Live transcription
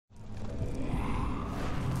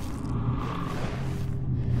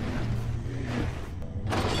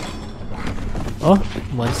โอ้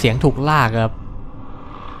เหมือนเสียงถูกลากครับ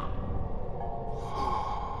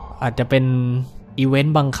อาจจะเป็นอีเวน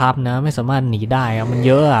ต์บังคับนะไม่สามารถหนีได้ครับมัน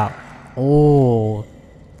เยอะอ่ะโอ้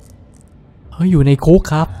เฮ้ยอยู่ในคุก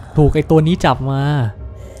ครับถูกไอตัวนี้จับมา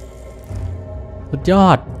สุดยอ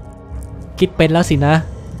ดคิดเป็นแล้วสินะ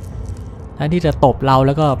แทนที่จะตบเราแ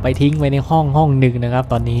ล้วก็ไปทิ้งไว้ในห้องหนึ่งนะครับ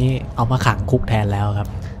ตอนนี้เอามาขังคุกแทนแล้วครับ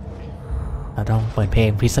เราต้องเปิดเพลง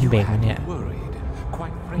Prison Break นะเนี่ย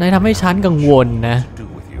นายทำให้ฉันกังวลนะ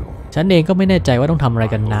ฉันเองก็ไม่แน่ใจว่าต้องทำอะไร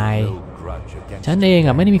กันนายฉันเอง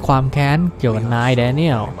อ่ะไม่ได้มีความแค้นเกี่ยวกับนายแดเนี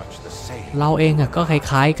ยลเราเองอ่ะก็ค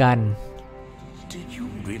ล้ายๆกัน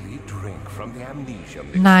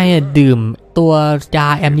นายดื่มตัวยา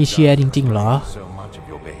แอมนิเชียจริงๆเหรอ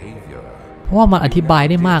เพราะว่ามันอธิบาย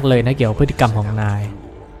ได้มากเลยนะเกี่ยวกับพฤติกรรมของนาย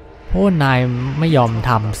เพราะนายไม่ยอมท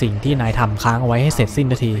ำสิ่งที่นายทำค้างเอาไว้ให้เสร็จสิ้น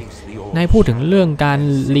ทีนายพูดถึงเรื่องการ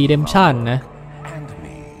รีเดมชั่นนะ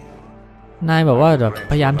นายแบบว่าแบบ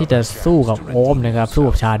พยายามที่จะสู้กับโอมนะครับสู้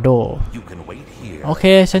กับชาโดโอเค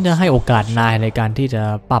ฉันจะให้โอกาสนายในการที่จะ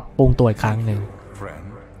ปรับปรุงตัวอีกครั้งหนึ่ง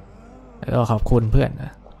แล้วก็ขอบคุณเพื่อนน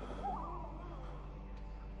ะ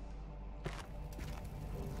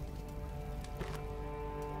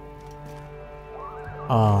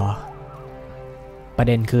ประเ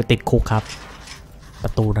ด็นคือติดคุกครับปร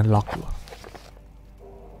ะตูนั้นล็อกอยู่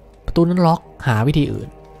ประตูนั้นล็อกหาวิธีอื่น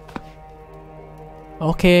โอ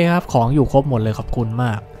เคครับของอยู่ครบหมดเลยขอบคุณม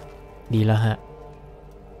ากดีแล้วฮะ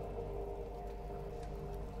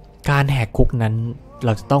การแหกคุกนั้นเร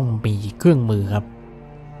าจะต้องมีเครื่องมือครับ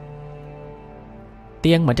เ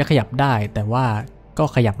ตียงเหมือนจะขยับได้แต่ว่าก็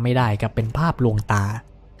ขยับไม่ได้ครับเป็นภาพลวงตา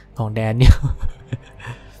ของแดนเนี่ย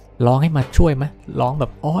ร้องให้มาช่วยไหมร้องแบ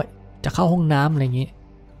บโอ๊ยจะเข้าห้องน้ำอะไรอย่างนี้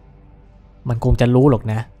มันคงจะรู้หรอก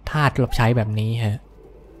นะท่ารับใช้แบบนี้ฮะ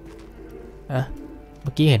เ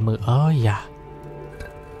มื่อกี้เห็นมืออย่า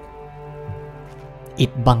อิ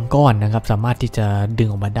ฐบางก้อนนะครับสามารถที่จะดึง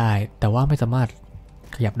ออกมาได้แต่ว่าไม่สามารถ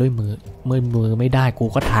ขยับด้วยมือไม่ได้กู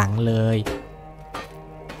ก็ถังเลย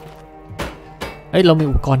เอ้ยเรามี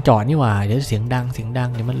อุปกรณ์จอดนี่หว่าเดี๋ยวเสียงดังเ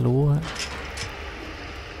ดี๋ยวมันรู้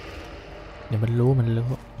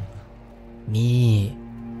นี่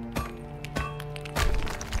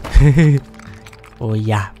โอ้ย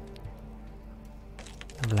อย่า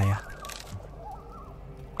ทำอะ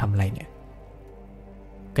ไรเนี่ย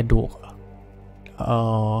กระดูก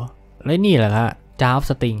แล้วนี่แหละครับจ้าฟ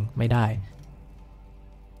สติงไม่ได้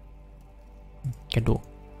กระดูก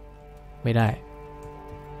ไม่ได้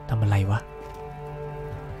ทำอะไรวะ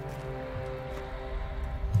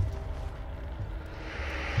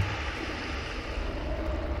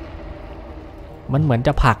มันเหมือนจ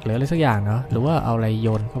ะผลักหรืออะไรสักอย่างเนาะหรือว่าเอาอะไรโย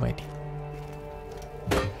นเข้าไปดิ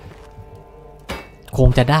คง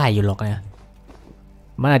จะได้อยู่หรอกนะ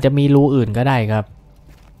มันอาจจะมีรูอื่นก็ได้ครับ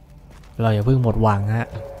เราอย่าเพิ่งหมดหวังฮะ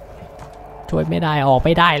ช่วยไม่ได้ออกไ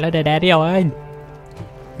ม่ได้แล้วแดดเดียว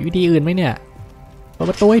มีวิธีอื่นไหมเนี่ยเปิด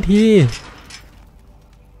ประตูให้ที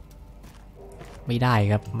ไม่ได้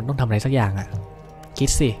ครับมันต้องทำอะไรสักอย่างคิด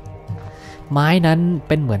สิไม้นั้นเ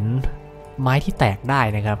ป็นเหมือนไม้ที่แตกได้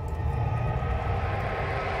นะครับ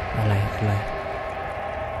อะไร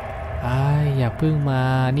อย่าเพิ่งมา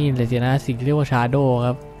นี่เลยสินะสิ่งที่เรียกว่าชาโดค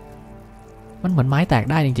รับมันเหมือนไม้แตก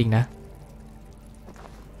ได้จริงๆนะ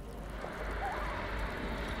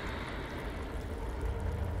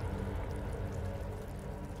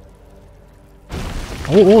โ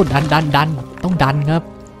อ้ดันต้องดันครับ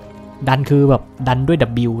ดันคือแบบดันด้วย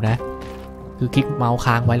W นะคือคลิกเมาส์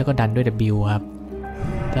ค้างไว้แล้วก็ดันด้วย W ครับ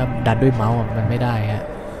ถ้าดันด้วยเมาส์มันไม่ได้ฮะ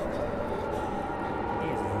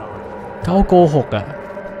เขาโกหก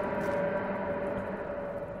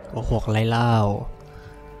โกหกอะไรเล่า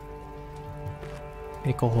ไ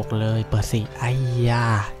ม่โกหกเลยเปิดสิไอ้ยา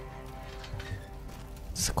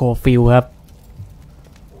สโคฟิลครับ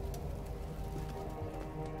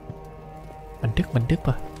บันทึกป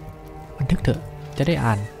ะบันทึกเถอะจะได้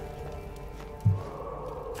อ่าน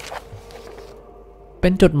เป็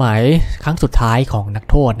นจดหมายครั้งสุดท้ายของนัก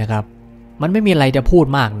โทษนะครับมันไม่มีอะไรจะพูด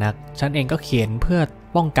มากนักฉันเองก็เขียนเพื่อ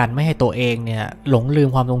ป้องกันไม่ให้ตัวเองเนี่ยหลงลืม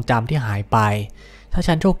ความทรงจำที่หายไปถ้า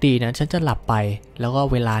ฉันโชคดีนะฉันจะหลับไปแล้วก็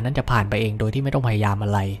เวลานั้นจะผ่านไปเองโดยที่ไม่ต้องพยายามอะ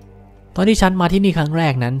ไรตอนที่ฉันมาที่นี่ครั้งแร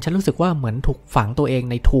กนั้นฉันรู้สึกว่าเหมือนถูกฝังตัวเอง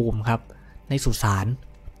ในทูมครับในสุสาน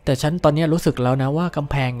แต่ฉันตอนนี้รู้สึกแล้วนะว่ากำ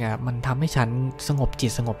แพงมันทำให้ฉันสงบจิ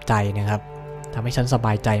ตสงบใจนะครับทำให้ฉันสบ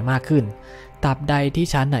ายใจมากขึ้นตราบใดที่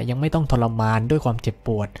ฉันยังไม่ต้องทรมานด้วยความเจ็บป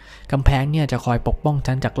วดกำแพงเนี่ยจะคอยปกป้อง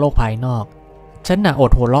ฉันจากโลกภายนอกฉันอ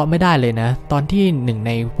ดหัวเราะไม่ได้เลยนะตอนที่หนึ่งใ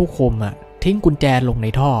นผู้คุมทิ้งกุญแจลงใน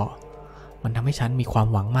ท่อมันทำให้ฉันมีความ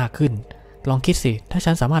หวังมากขึ้นลองคิดสิถ้า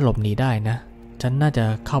ฉันสามารถหลบหนีได้นะฉันน่าจะ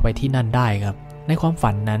เข้าไปที่นั่นได้ครับ ในความ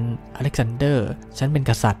ฝันนั้นอเล็กซานเดอร์ฉันเป็น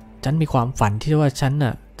กษัตริย์ฉันมีความฝันที่ว่าฉัน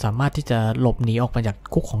น่ะสามารถที่จะหลบหนีออกมาจาก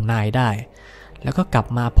คุกของนายได้แล้วก็กลับ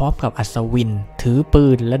มาพร้อมกับอัศวินถือปื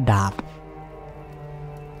นและดาบ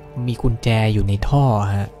มีกุญแจอยู่ในท่อ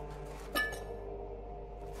ฮะ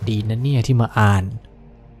ดีนะเนี่ยที่มาอ่าน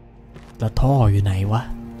แล้วท่ออยู่ไหนวะ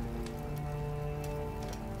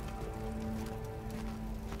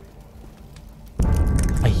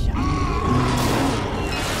ไอ้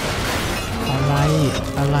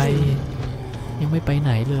อะไรยังไม่ไปไห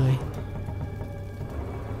นเลย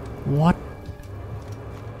what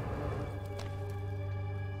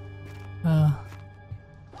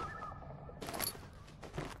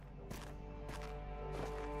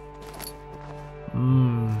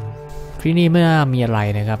ที่นี่ไม่น่ามีอะไร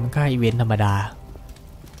นะครับมันแค่อีเวนต์ธรรมดา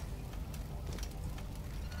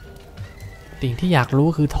สิ่งที่อยากรู้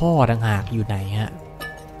คือท่อต่างหากอยู่ไหนฮะ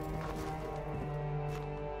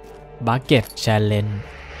บัคเก็ตแชลเลน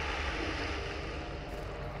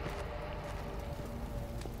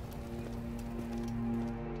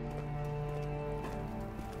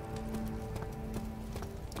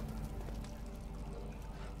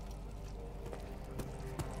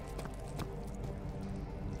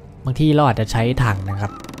บางทีเราอาจจะใช้ถังนะครั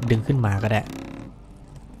บดึงขึ้นมาก็ได้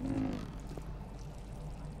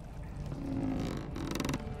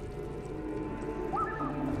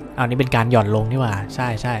อันนี้เป็นการหย่อนลงนี่หว่าใ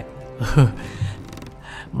ช่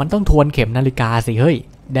มันต้องทวนเข็มนาฬิกาสิเฮ้ย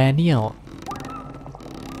แดเนียล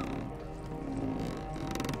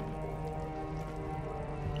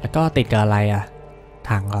แล้วก็ติดกับอะไรอะ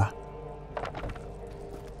ถังเหรอ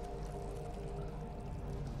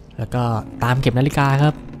แล้วก็ตามเข็มนาฬิกาค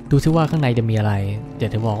รับดูซิว่าข้างในจะมีอะไรเดี๋ย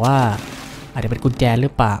วจะบอกว่าอาจจะเป็นกุญแจหรื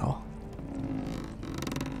อเปล่า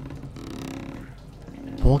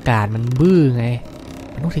เพราะอากาศมันบื้อไง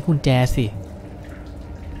มันต้องใช้กุญแจสิ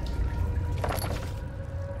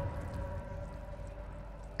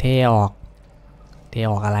เทออ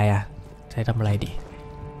กอะไรอ่ะใช้ทำอะไรดี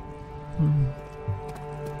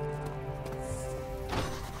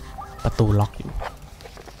ประตูล็อกอยู่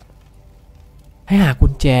ให้หากุ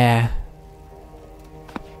ญแจ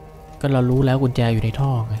ก็เรารู้แล้วกุญแจอยู่ในท่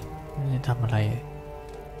อไงจะทำอะไร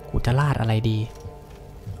กูจะลาดอะไรดี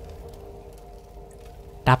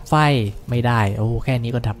ดับไฟไม่ได้โอ้แค่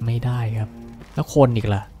นี้ก็ดับไม่ได้ครับแล้วคนอีก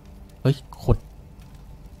ล่ะเฮ้ยคน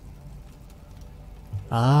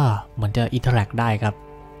เหมือนจะอินเทอร์แอคได้ครับ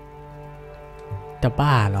จะ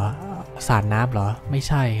บ้าเหรอสาดน้ำเหรอไม่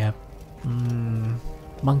ใช่ครับ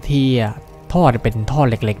บางทีท่อจะเป็นท่อ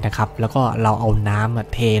เล็กๆนะครับแล้วก็เราเอาน้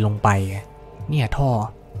ำเทลงไปเนี่ยท่อ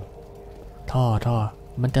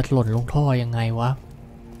มันจะหล่นลงท่อยังไงวะ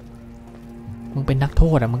มึงเป็นนักโท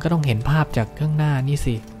ษมึงก็ต้องเห็นภาพจากข้างหน้านี่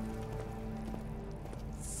สิ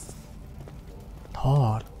ท่อ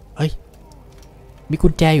เอ้ยมีกุ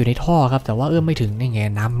ญแจอยู่ในท่อครับแต่ว่าเอื้อมไม่ถึงนี่ไง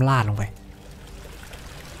น้ำลาดลงไป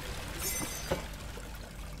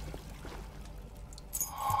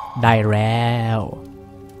ได้แล้ว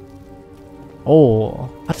โอ้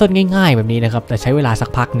พัซเซิลง่ายๆแบบนี้นะครับแต่ใช้เวลาสัก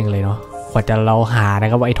พักหนึ่งเลยเนาะกว่าจะเราหานะ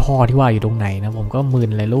ครับว่าไอ้ท่อที่ว่าอยู่ตรงไหนนะผมก็มึน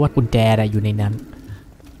เลยรู้ว่ากุญแจอยู่ในนั้น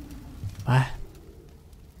ไป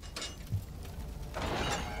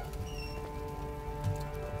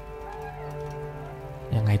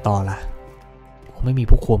ยังไงต่อล่ะผมไม่มี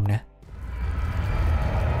ผู้คุมนะ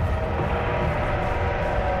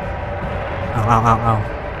เอา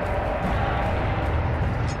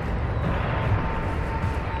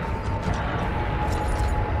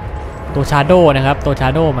ตัวชาโดนะครับตัวชา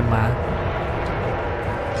โดมันมา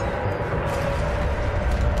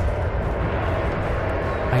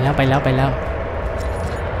ไปแล้ว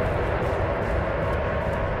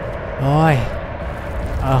โอ้ย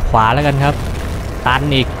ขวาแล้วกันครับตัน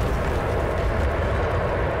อีก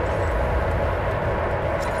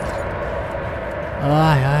เอ้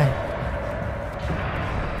ย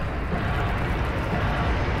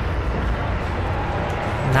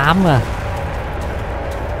น้ำ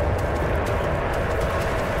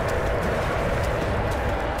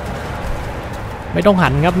ไม่ต้องหั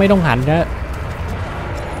นครับไม่ต้องหันนะ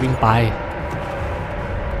วิ่งไป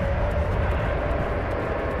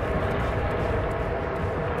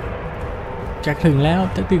จะถึงแล้ว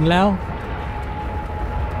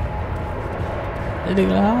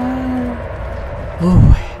โอ้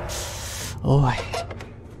ย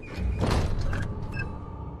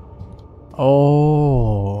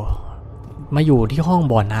มาอยู่ที่ห้อง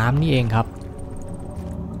บ่อน้ำนี่เองครับ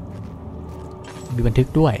มีบันทึก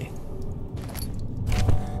ด้วย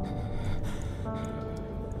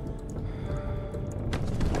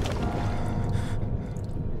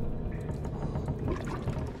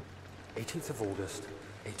18th of August,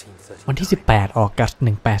 วันที่18ออกัส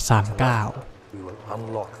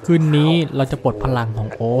1839คืนนี้เราจะปลดพลังของ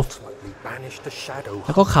โอฟแ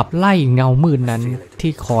ล้วก็ขับไล่เงามืดนั้น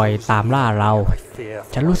ที่คอยตามล่าเรา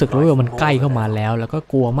ฉันรู้สึกว่ามันใกล้เข้ามาแล้วก็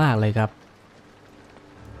กลัวมากเลยครับ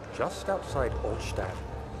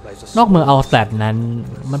นอกเมืองอัลสแตดนั้น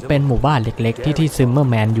มันเป็นหมู่บ้านเล็กๆที่ซิมเมอร์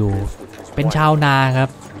แมนอยู่เป็นชาวนาครับ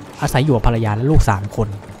อาศัยอยู่กับภรรยาและลูก3 คน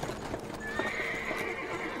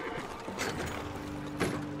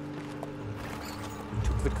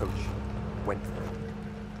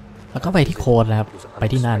แล้วก็ไปที่โคนนะครับไป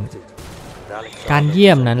ที่นั่นการเยี่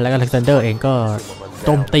ยมนั้นและอเล็กซานเดอร์เองก็โจ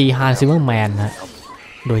มตีฮานซิมเมอร์แมนนะ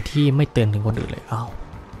โดยที่ไม่เตือนถึงคนอื่นเลยอ้าว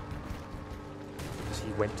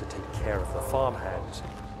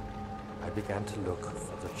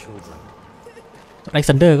อเล็ก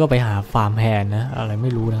ซานเดอร์ก็ไปหาฟาร์มแฮนด์นะอะไรไ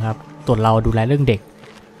ม่รู้นะครับส่วนเราดูแลเรื่องเด็ก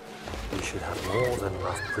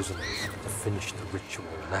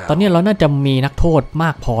ตอนนี้เราน่าจะมีนักโทษมา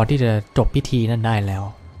กพอที่จะจบพิธีนั่นได้แล้ว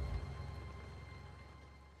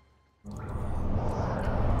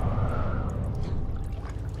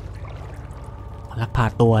ลักพา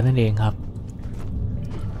ตัวนั่นเองครับ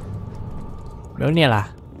แล้วเนี่ยล่ะ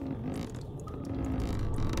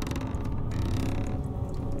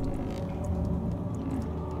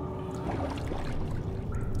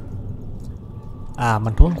มั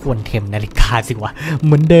นท่วงควรเข็มนาฬิกาสิวะเห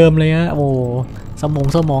มือนเดิมเลยฮะโอ้ส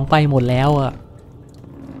มองไปหมดแล้วอ่ะ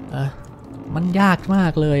มันยากมา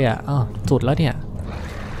กเลยอ่ะสุดแล้วเนี่ย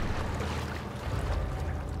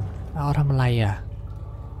เอาทำอะไรอ่ะ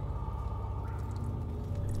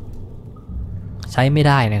ใช้ไม่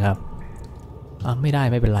ได้นะครับไม่ได้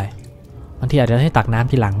ไม่เป็นไรบางทีอาจจะให้ตักน้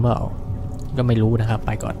ำทีหลังเมื่อก็ไม่รู้นะครับไ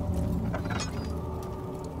ปก่อน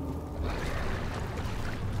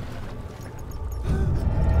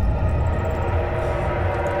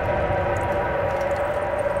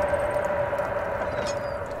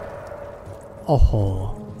โอ้โห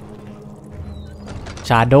ช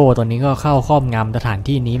าโดว์ตัวนี้ก็เข้าครอบงำสถาน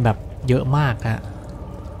ที่นี้แบบเยอะมากนะ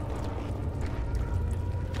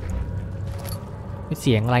เ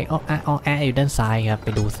สียงอะไรอ้อแออยู่ด้านซ้ายครับไป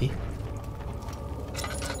ดูสิ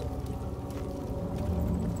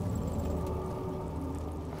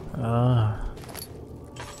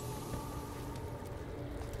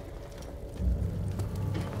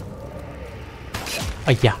ไ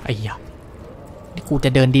อ้ยะนี่กูจะ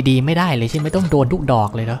เดินดีๆไม่ได้เลยใช่ไหมต้องโดนทุกดอก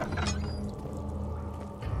เลยเนาะ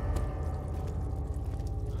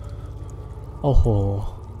โอ้โห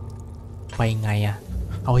ไปไงอะ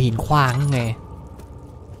เอาหินขว้างไง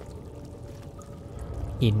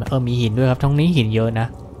หินมีหินด้วยครับทั้งนี้หินเยอะนะ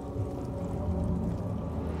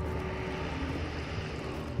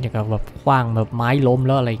อย่างกับแบบขว้างแบบไม้ล้มแ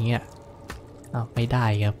ล้วอะไรเงี้ยไม่ได้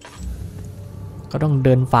ครับก็ต้องเ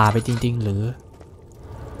ดินฝ่าไปจริงๆหรือ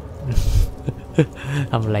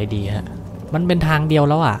ทำอะไรดีฮะมันเป็นทางเดียว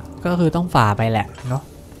แล้วอ่ะก็คือต้องฝ่าไปแหละเนาะ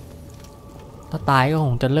ถ้าตายก็ค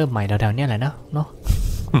งจะเริ่มใหม่แถวๆนี้แหละเนาะ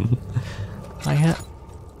ไปฮะ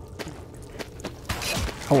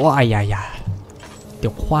ไอ้ยาเดี๋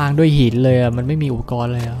ยวคว้างด้วยหินเลยมันไม่มีอุปกร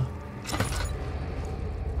ณ์เลย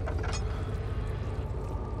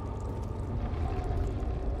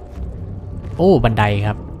บันไดค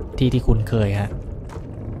รับที่คุณเคยฮะ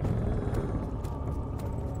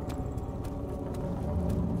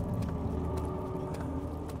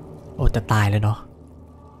จะตายเลยเนาะ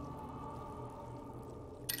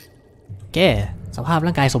แก้สภาพ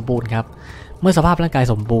ร่างกายสมบูรณ์ครับเมื่อสภาพร่างกาย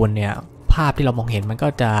สมบูรณ์เนี่ยภาพที่เรามองเห็นมันก็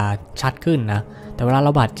จะชัดขึ้นนะแต่เวลาเร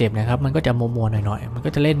าบาดเจ็บนะครับมันก็จะมัวๆหน่อยๆมันก็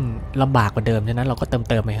จะเล่นลำบากกว่าเดิมฉะนั้นเราก็เติ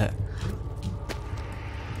มไปเถอะ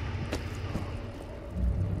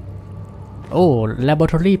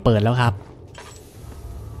laboratory เปิดแล้วครับ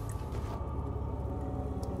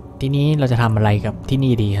ทีนี้เราจะทำอะไรกับที่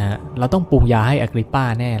นี่ดีฮะเราต้องปรุงยาให้อากริป้า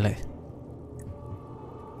แน่เลย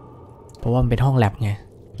เพราะว่ามันเป็นห้องแลบไง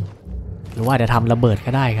หรือว่าจะทำระเบิด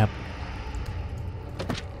ก็ได้ครับ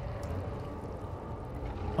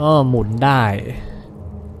หมุนได้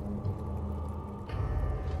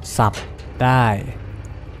สับได้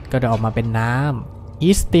ก็จะออกมาเป็นน้ำ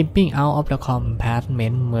is steaming out of the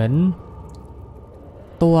compartment เหมือน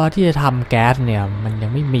ตัวที่จะทำแก๊สเนี่ยมันยั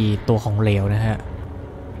งไม่มีตัวของเหลวนะฮะ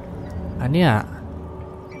อันเนี้ย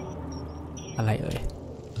อะไร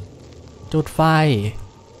จุดไฟ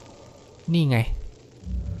นี่ไง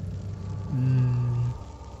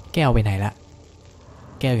แก้วไปไหนละ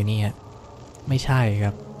แก้วอยู่นี่ฮะไม่ใช่ค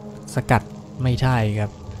รับสกัดไม่ใช่ครั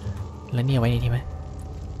บแล้วเนี่ยไว้นี่ใช่ไหม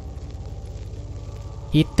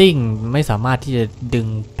heating ไม่สามารถที่จะดึง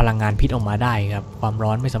พลังงานพิษออกมาได้ครับความร้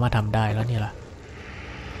อนไม่สามารถทำได้แล้วนี่ล่ะ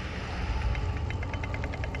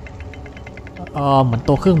เหมือน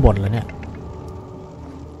ตัวเครื่องบดเลยเนี่ย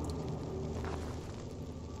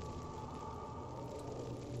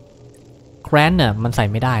แครนเนี่ยมันใส่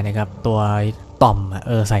ไม่ได้นะครับตัวต่อม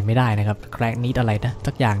ใส่ไม่ได้นะครับแครนนิดอะไรนะ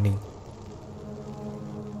สักอย่างหนึ่ง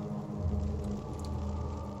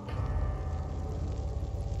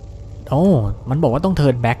โอ้มันบอกว่าต้องเทิ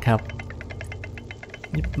ร์นแบ็คครับ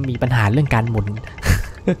นี่มีปัญหาเรื่องการหมุน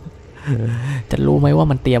จะรู้ไหมว่า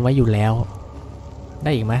มันเตรียมไว้อยู่แล้วไ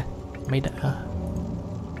ด้อีกไหมไม่ได้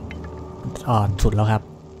สุดแล้วครับ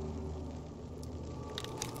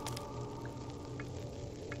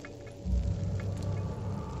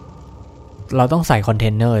เราต้องใส่คอนเท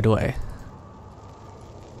นเนอร์ด้วย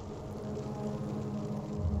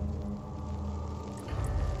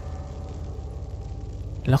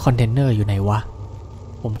แล้วคอนเทนเนอร์อยู่ไหนวะ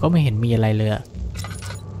ผมก็ไม่เห็นมีอะไรเลย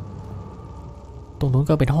ตรงนู้น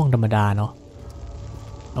ก็เป็นห้องธรรมดาเนาะ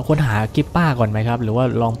เราควรหากิปป้าก่อนไหมครับหรือว่า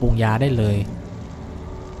ลองปรุงยาได้เลย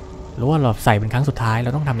หรือว่าเราใส่เป็นครั้งสุดท้ายเร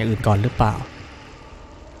าต้องทำอย่างอื่นก่อนหรือเปล่า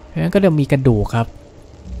เพราะฉะนั้นก็จะมีกระดูกครับ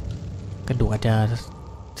กระดูกอาจจะ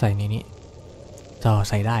ใส่ในนี้จะ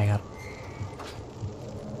ใส่ได้ครับ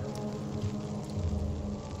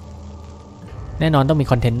แน่นอนต้องมี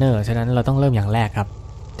คอนเทนเนอร์ฉะนั้นเราต้องเริ่มอย่างแรกครับ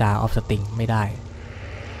จาออฟสติงไม่ได้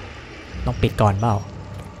ต้องปิดก่อนเปล่า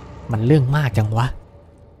มันเรื่องมากจังวะ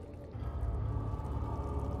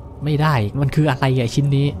ไม่ได้มันคืออะไรไอ้ชิ้น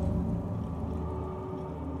นี้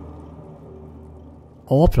โ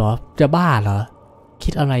อ๊บเหรอจะบ้าเหรอคิ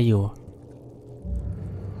ดอะไรอยู่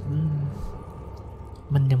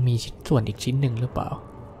มันยังมีชิ้นส่วนอีกชิ้นหนึ่งหรือเปล่า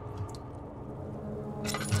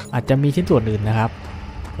อาจจะมีชิ้นส่วนอื่นนะครับ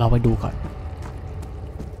เราไปดูก่อน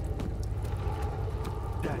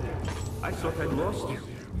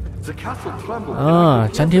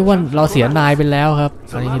ฉันคิดว่าเราเสียนายไปแล้วครับ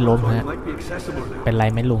ตอนนี้ล้มฮะเป็นไร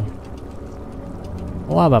ไหมลุงเพ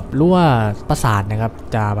ราะว่าแบบรู้ว่าประสาทนะครับ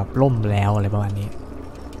จะแบบล่มแล้วอะไรประมาณนี้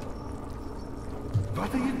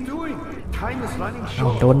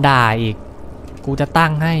โดนด่าอีกกูจะตั้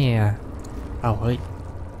งให้เอาเฮ้ย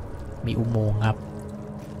มีอุโมงค์ครับ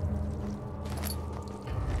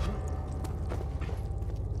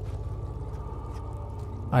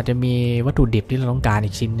อาจจะมีวัตถุดิบที่เราต้องการ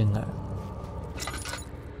อีกชิ้นหนึ่งอะ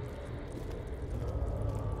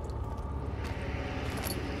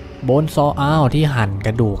โบนซอที่หั่นก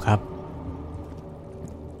ระดูกครับ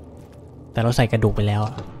แต่เราใส่กระดูกไปแล้ว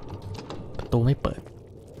ประตูไม่เปิด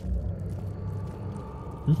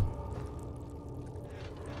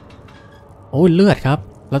โอ้ยเลือดครับ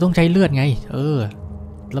เราต้องใช้เลือดไง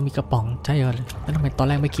เรามีกระป๋องใช่เหรอแล้วทำไมตอน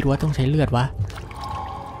แรกไม่คิดว่าต้องใช้เลือดวะ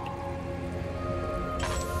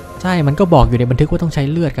ใช่มันก็บอกอยู่ในบันทึกว่าต้องใช้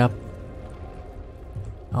เลือดครับ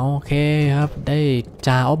โอเคครับได้จ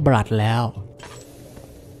าออฟบลัดแล้ว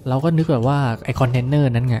เราก็นึกแบบว่าไอคอนเทนเนอร์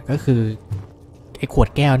นั้นไงก็คือไอขวด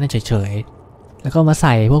แก้วนั่นเฉยๆแล้วก็มาใ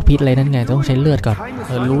ส่พวกพิษอะไรนั่นไงต้องใช้เลือดก่อน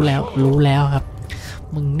รู้แล้วครับ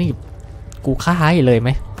มึงนี่กูฆ่าให้เลยไหม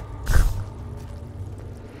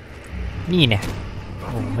นี่เนี่ยโ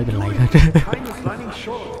อ้ไม่เป็นไรครับ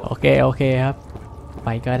โอเคครับไป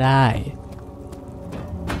ก็ได้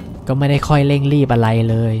ก็ไม่ได้ค่อยเร่งรีบอะไร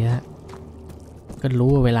เลยนะก็รู้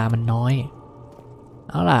ว่าเวลามันน้อย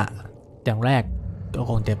เอาล่ะอย่างแรกก็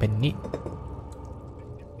คงจะเป็นนี้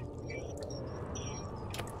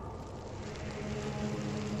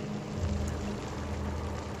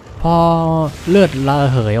พอเลือดระ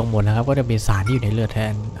เหยออกหมดนะครับก็จะมีสารที่อยู่ในเลือดแท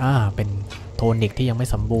นเป็นโทนิกที่ยังไม่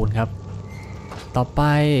สมบูรณ์ครับต่อไป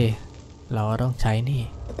เราต้องใช้นี่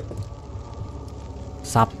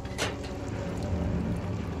ซับ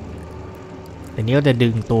ทีนี้ก็จะดึ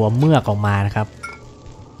งตัวเมือกออกมานะครับ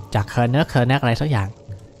จากเคอร์เนกอะไรสักอย่าง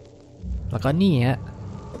แล้วก็นี่ฮะ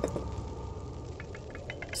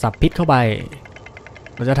สับพิษเข้าไป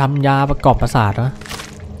เราจะทำยาประกอบประสาทนะ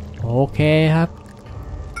โอเคครับ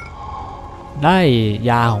ได้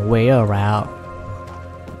ยาของเวอร์แล้ว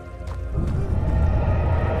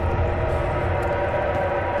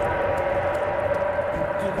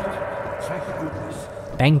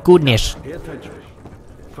Thank goodness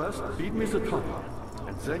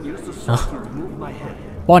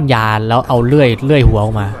ป้อนยาแล้วเอาเลื่อยหัวอ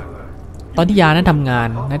อกมาตอนที่ยานั้นทำงาน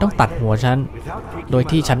นายต้องตัดหัวฉันโดย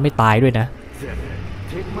ที่ฉันไม่ตายด้วยนะ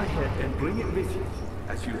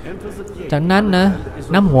จากนั้นนะ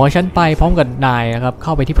นำหัวฉันไปพร้อมกับนายนะครับเข้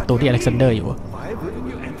าไปที่ประตูที่อเล็กซานเดอร์อยู่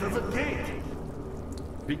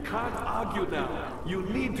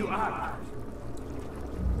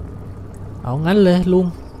เอางั้นเลยลุง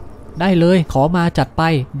ได้เลยขอมาจัดไป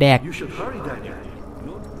แดก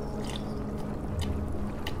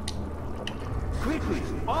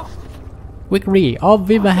Quickly off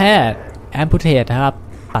with my head amputate ครับ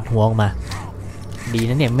ตัดหัวออกมา ดี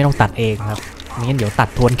นะเนี่ยไม่ต้องตัดเองครับไม่งั้นเดี๋ยวตัด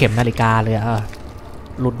ทวนเข็มนาฬิกาเลย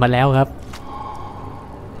หลุดมาแล้วครับ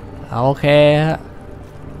โอเค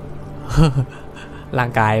ร่า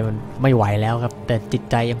งกายมันไม่ไหวแล้วครับแต่จิต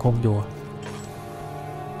ใจยังคงอยู่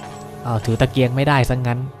ถือตะเกียงไม่ได้ซะ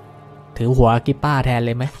งั้นถือหัวกิปป้าแทนเ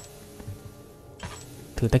ลยไหม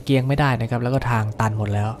ถือตะเกียงไม่ได้นะครับแล้วก็ทางตันหมด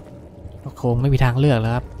แล้วคงไม่มีทางเลือกแล้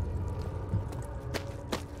วครับ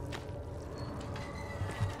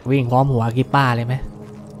วิ่งพร้อมหัวกิปป้าเลยไหม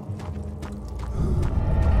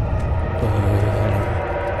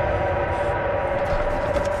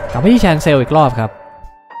กลับไปที่แชนเซลอีกรอบครับ